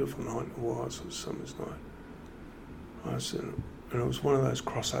it's a beautiful night. It was a summer's night. I said, and it was one of those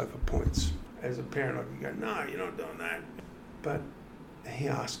crossover points. As a parent, I could go, no, you're not doing that. But he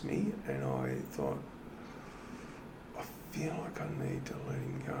asked me, and I thought, I feel like I need to let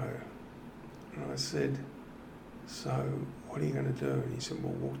him go. And I said, so what are you going to do? And he said,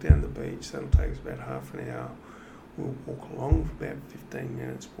 we'll walk down the beach. That'll take us about half an hour. We'll walk along for about 15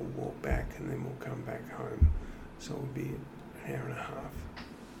 minutes. We'll walk back, and then we'll come back home. So it'll be an hour and a half.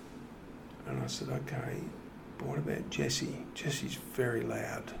 And I said, okay, but what about Jesse? Jesse's very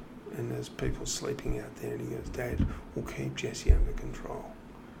loud, and there's people sleeping out there. And he goes, Dad, we'll keep Jesse under control.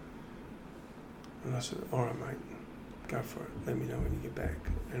 And I said, all right, mate, go for it. Let me know when you get back.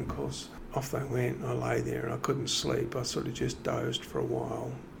 And of course, off they went, and I lay there and I couldn't sleep. I sort of just dozed for a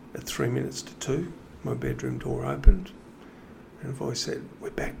while. At 3 minutes to 2, my bedroom door opened, and a voice said,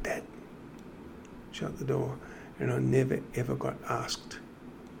 we're back, Dad. Shut the door. And I never, ever got asked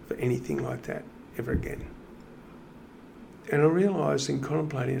for anything like that ever again. And I realised in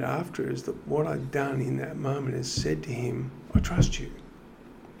contemplating it after is that what I'd done in that moment is said to him, I trust you.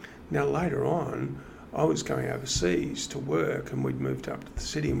 Now later on, I was going overseas to work, and we'd moved up to the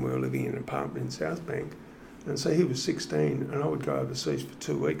city, and we were living in an apartment in South Bank. And so he was 16, and I would go overseas for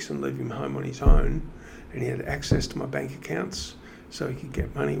 2 weeks and leave him home on his own, and he had access to my bank accounts so he could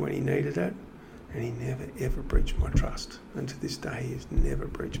get money when he needed it, and he never ever breached my trust. And to this day, he's never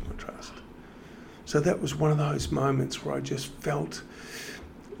breached my trust. So that was one of those moments where I just felt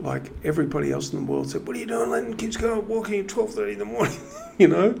like everybody else in the world said, what are you doing letting kids go walking at 12:30 in the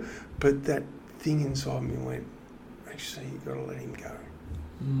morning, But that thing inside me went, actually, you've got to let him go.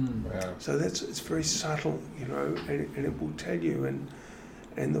 Wow. So it's very subtle, and it will tell you, and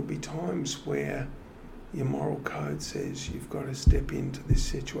there'll be times where your moral code says you've got to step into this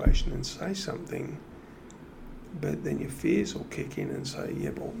situation and say something, but then your fears will kick in and say, yeah,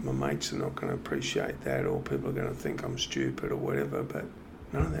 well, my mates are not going to appreciate that, or people are going to think I'm stupid or whatever, but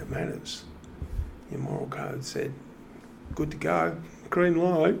none of that matters. Your moral code said, good to go, green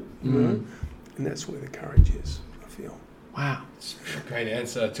light, and that's where the courage is, I feel. Wow. It's a great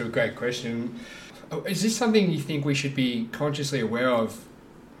answer to a great question. Is this something you think we should be consciously aware of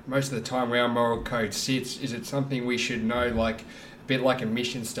most of the time where our moral code sits? Is it something we should know, like a bit like a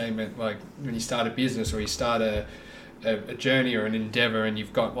mission statement, like when you start a business or you start a journey or an endeavour, and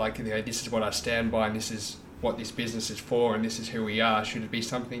you've got like, this is what I stand by, and this is what this business is for, and this is who we are? Should it be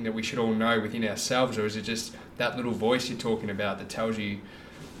something that we should all know within ourselves, or is it just that little voice you're talking about that tells you,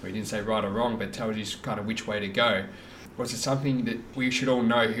 or you didn't say right or wrong, but tells you kind of which way to go? Or is it something that we should all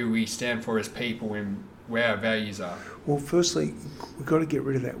know who we stand for as people and where our values are? Well, firstly, we've got to get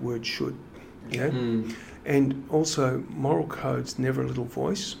rid of that word should. Yeah? And also, moral code's never a little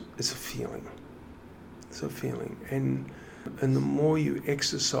voice, it's a feeling. It's a feeling. And the more you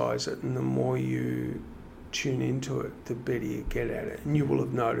exercise it and the more you tune into it, the better you get at it. And you will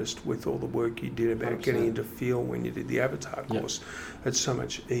have noticed with all the work you did about 100%. Getting into feel when you did the Avatar course, it's so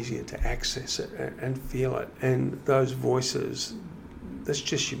much easier to access it and feel it. And those voices, that's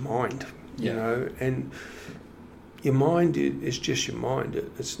just your mind, you know, and your mind is just your mind.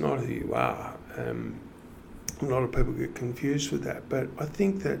 It's not who you are. A lot of people get confused with that, but I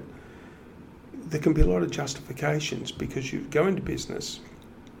think that there can be a lot of justifications because you go into business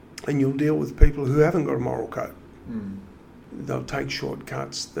and you'll deal with people who haven't got a moral code. They'll take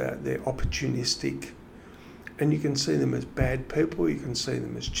shortcuts, they're opportunistic, and you can see them as bad people, you can see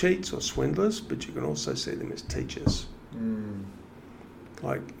them as cheats or swindlers, but you can also see them as teachers.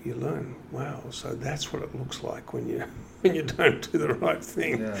 Like, you learn, wow, so that's what it looks like when you don't do the right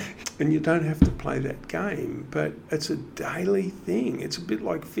thing. Yeah. And you don't have to play that game, but it's a daily thing. It's a bit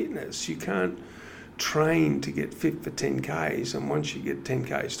like fitness. You can't train to get fit for 10Ks, and once you get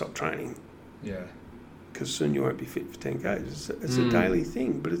 10Ks, stop training. Yeah. Because soon you won't be fit for 10Ks. It's a daily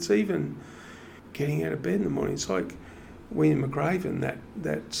thing, but it's even getting out of bed in the morning. It's like William McRaven,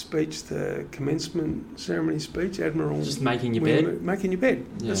 that speech, the commencement ceremony speech, Admiral... Just making your bed? Making your bed.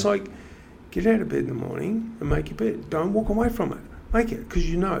 Yeah. It's like, get out of bed in the morning and make your bed. Don't walk away from it. Make it, because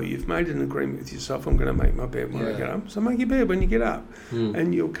you know you've made an agreement with yourself. I'm going to make my bed when I get up. So make your bed when you get up,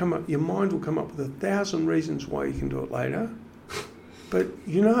 and your mind will come up with 1,000 reasons why you can do it later. But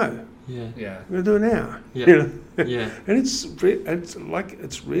you know, I'm going to do it now. Yeah, you know? Yeah. And it's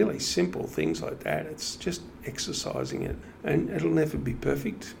really simple things like that. It's just exercising it, and it'll never be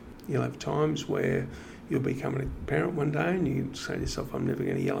perfect. You'll have times where you'll become a parent one day and you say to yourself, I'm never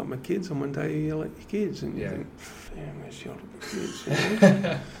going to yell at my kids, and one day you yell at your kids and you think, damn, I yelled at the kids. You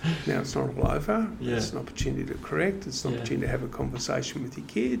know? Now it's not all over. Yeah. It's an opportunity to correct. It's an opportunity to have a conversation with your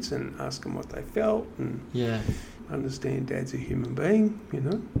kids and ask them what they felt and understand Dad's a human being, you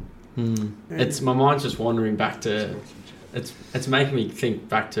know. It's my mind's just wandering back to it's making me think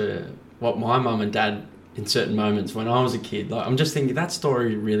back to what my mum and dad in certain moments when I was a kid. Like, I'm just thinking that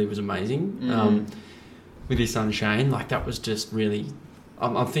story really was amazing. With his son Shane, like, that was just really...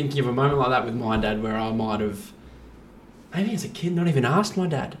 I'm thinking of a moment like that with my dad where I might have, maybe as a kid, not even asked my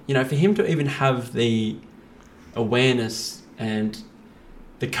dad. You know, for him to even have the awareness and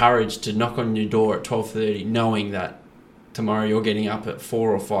the courage to knock on your door at 12:30, knowing that tomorrow you're getting up at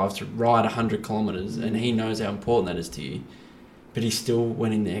 4 or 5 to ride 100 kilometres, and he knows how important that is to you. But he still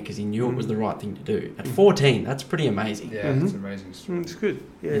went in there because he knew it was the right thing to do. At 14, that's pretty amazing. Yeah, that's amazing. It's good.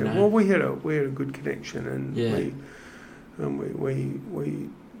 Yeah. You know? Well, we had a good connection, and we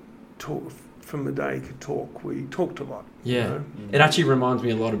talked from the day he could talk. We talked a lot. Yeah, you know? It actually reminds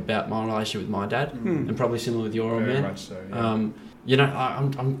me a lot about my relationship with my dad, and probably similar with your old Very man. much so. Yeah. You know,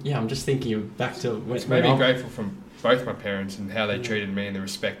 I'm just thinking of back to when it's made me grateful from both my parents and how they treated me and the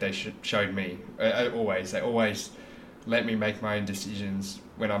respect they showed me. They always let me make my own decisions.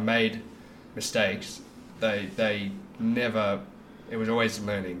 When I made mistakes, they never. It was always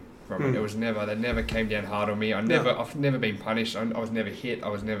learning from it. It was never. They never came down hard on me. I've never been punished. I was never hit. I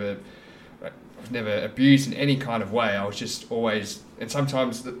was never abused in any kind of way. I was just always. And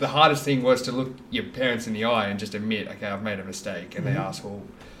sometimes the hardest thing was to look your parents in the eye and just admit, okay, I've made a mistake. And they ask, well,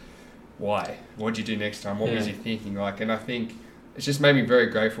 why? What'd you do next time? What was you thinking like? And I think it's just made me very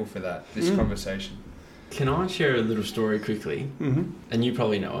grateful for that. This conversation. Can I share a little story quickly? And you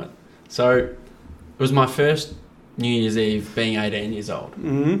probably know it. So it was my first New Year's Eve being 18 years old.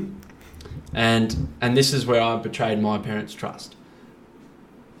 And this is where I betrayed my parents' trust.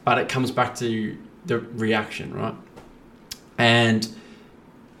 But it comes back to the reaction, right? And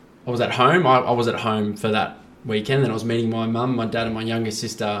I was at home. I was at home for that weekend. Then I was meeting my mum, my dad and my younger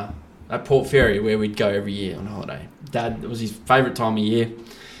sister at Port Fairy, where we'd go every year on holiday. Dad, it was his favourite time of year.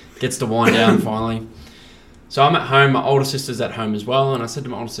 Gets to wind down finally. So I'm at home, my older sister's at home as well, and I said to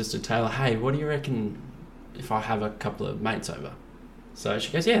my older sister, Taylor, hey, what do you reckon if I have a couple of mates over? So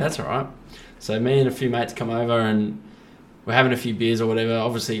she goes, yeah, that's all right. So me and a few mates come over and we're having a few beers or whatever.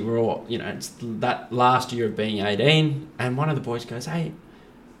 Obviously, we're all, you know, it's that last year of being 18, and one of the boys goes, hey,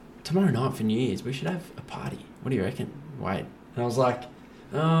 tomorrow night for New Year's, we should have a party. What do you reckon? Wade. And I was like,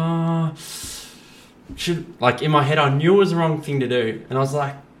 like in my head, I knew it was the wrong thing to do. And I was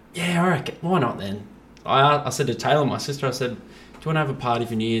like, yeah, I reckon, why not then? I said to Taylor, my sister, I said, do you want to have a party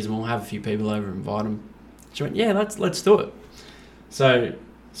for New Year's and we'll have a few people over and invite them? She went, yeah, let's do it. So,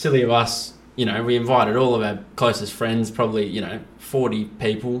 silly of us, you know, we invited all of our closest friends, probably, you know, 40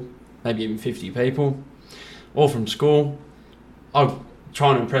 people, maybe even 50 people, all from school. I was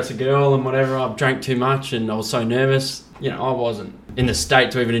trying to impress a girl and whatever. I drank too much and I was so nervous. You know, I wasn't in the state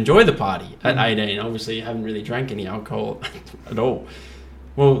to even enjoy the party at 18. Obviously, I haven't really drank any alcohol at all.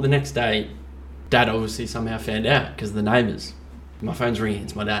 Well, the next day, Dad obviously somehow found out because of the neighbours. My phone's ringing,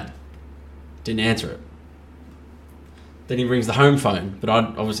 it's my dad. Didn't answer it. Then he rings the home phone, but I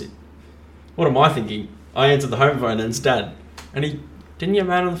obviously, what am I thinking? I answered the home phone and it's Dad. And he didn't get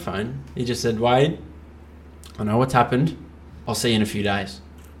mad on the phone. He just said, Wade, I know what's happened. I'll see you in a few days.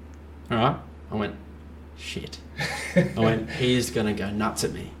 All right? I went, shit. I went, he's going to go nuts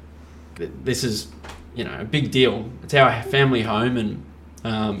at me. this is, a big deal. It's our family home, and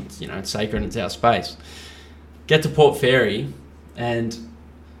it's sacred and it's our space. Get to Port Fairy, and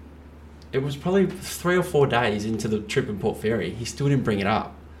it was probably 3 or 4 days into the trip in Port Fairy. He still didn't bring it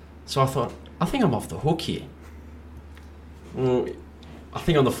up. So I thought, I think I'm off the hook here. Well, I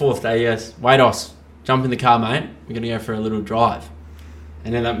think on the 4th day, yes, wait, Os, jump in the car, mate. We're going to go for a little drive.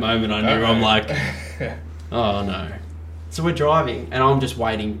 And in that moment, I knew, I'm like, oh no. So we're driving, and I'm just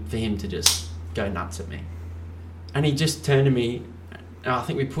waiting for him to just go nuts at me. And he just turned to me, and I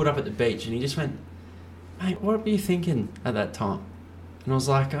think we pulled up at the beach, and he just went, mate, what were you thinking at that time? And I was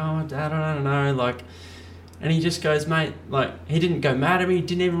like, oh, Dad, I don't know. Like, and he just goes, mate, like, he didn't go mad at me. He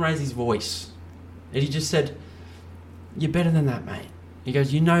didn't even raise his voice. And he just said, you're better than that, mate. He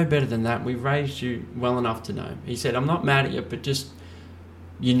goes, you know better than that. We've raised you well enough to know. He said, I'm not mad at you, but just,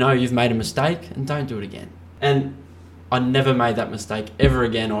 you've made a mistake and don't do it again. And I never made that mistake ever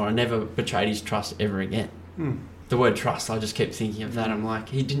again, or I never betrayed his trust ever again. The word trust, I just kept thinking of that. I'm like,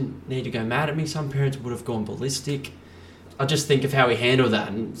 he didn't need to go mad at me. Some parents would have gone ballistic. I just think of how he handled that,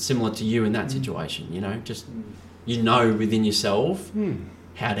 and similar to you in that situation, just within yourself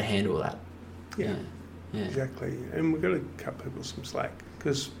how to handle that. Yeah, exactly. And we've got to cut people some slack,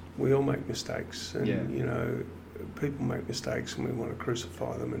 because we all make mistakes, and people make mistakes, and we want to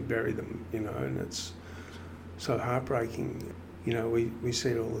crucify them and bury them, and it's so heartbreaking. We see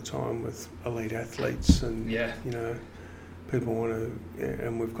it all the time with elite athletes, and people want to,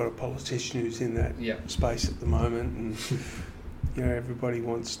 and we've got a politician who's in that space at the moment, and everybody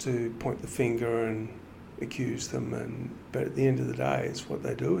wants to point the finger and accuse them, but at the end of the day, it's what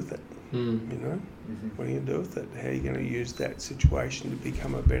they do with it. What are you going to do with it? How are you going to use that situation to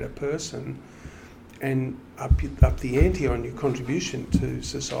become a better person and up the ante on your contribution to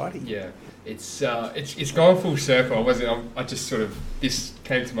society? Yeah, it's gone full circle. I just sort of, this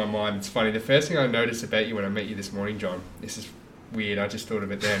came to my mind. It's funny. The first thing I noticed about you when I met you this morning, John, this is weird, I just thought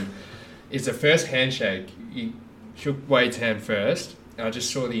of it then, is the first handshake. You shook Wade's hand first, and I just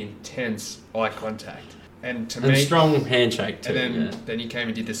saw the intense eye contact. And to me, strong handshake too. And then you came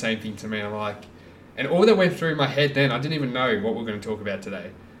and did the same thing to me. And I'm like, and all that went through my head then, I didn't even know what we're going to talk about today.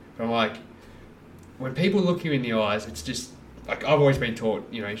 But I'm like, when people look you in the eyes, it's just like, I've always been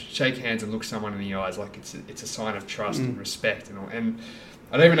taught, shake hands and look someone in the eyes like it's a sign of trust and respect and all. And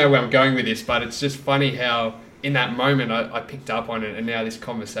I don't even know where I'm going with this, but it's just funny how in that moment I picked up on it, and now this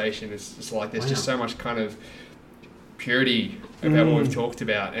conversation is just like, there's just so much kind of purity about what we've talked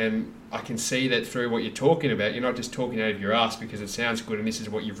about, and I can see that through what you're talking about. You're not just talking out of your ass because it sounds good and this is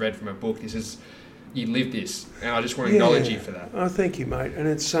what you've read from a book. You live this, and I just want to acknowledge you for that. Oh, thank you, mate. And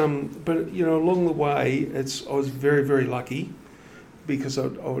it's but along the way, I was very, very lucky, because I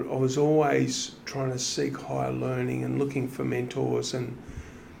was always trying to seek higher learning and looking for mentors, and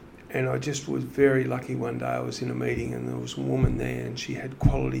I just was very lucky. One day I was in a meeting and there was a woman there, and she had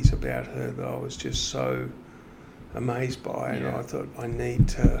qualities about her that I was just so amazed by, and I thought, I need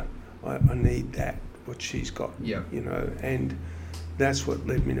that, what she's got, and that's what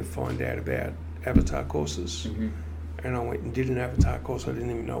led me to find out about avatar courses. And I went and did an avatar course. I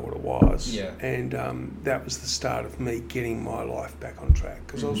didn't even know what it was, and that was the start of me getting my life back on track,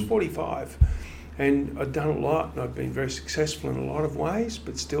 because I was 45 and I'd done a lot, and I'd been very successful in a lot of ways,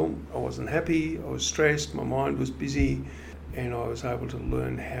 but still I wasn't happy. I was stressed, my mind was busy, and I was able to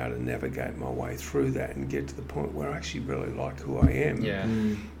learn how to navigate my way through that and get to the point where I actually really like who I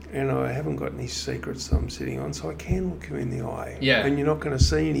am. And I haven't got any secrets that I'm sitting on, so I can look you in the eye. And you're not going to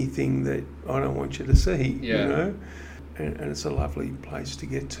see anything that I don't want you to see, And it's a lovely place to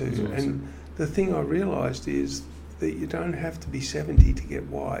get to. Awesome. And the thing I realised is that you don't have to be 70 to get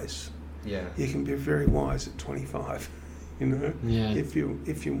wise. You can be very wise at 25, if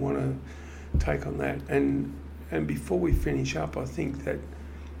you want to take on that. And before we finish up, I think that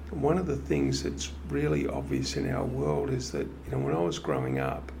one of the things that's really obvious in our world is that, when I was growing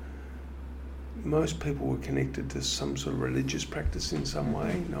up, most people were connected to some sort of religious practice in some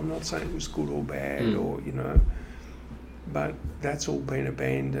way. And I'm not saying it was good or bad, or, but that's all been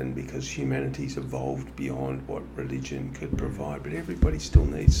abandoned because humanity's evolved beyond what religion could provide. But everybody still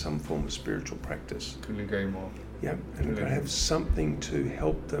needs some form of spiritual practice. Couldn't agree more. And to have something to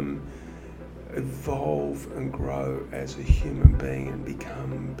help them evolve and grow as a human being and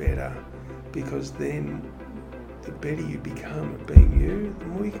become better, because then the better you become at being you, the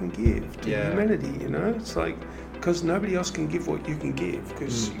more you can give to humanity, It's like, because nobody else can give what you can give,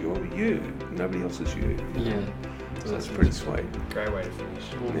 because you're you, nobody else is you. So that's pretty sweet. Great way to finish.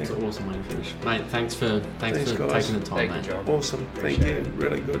 It's an awesome way to finish. Mate, thanks for taking the time, mate. Awesome. Thank you.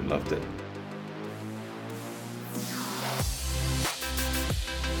 Really good. Loved it.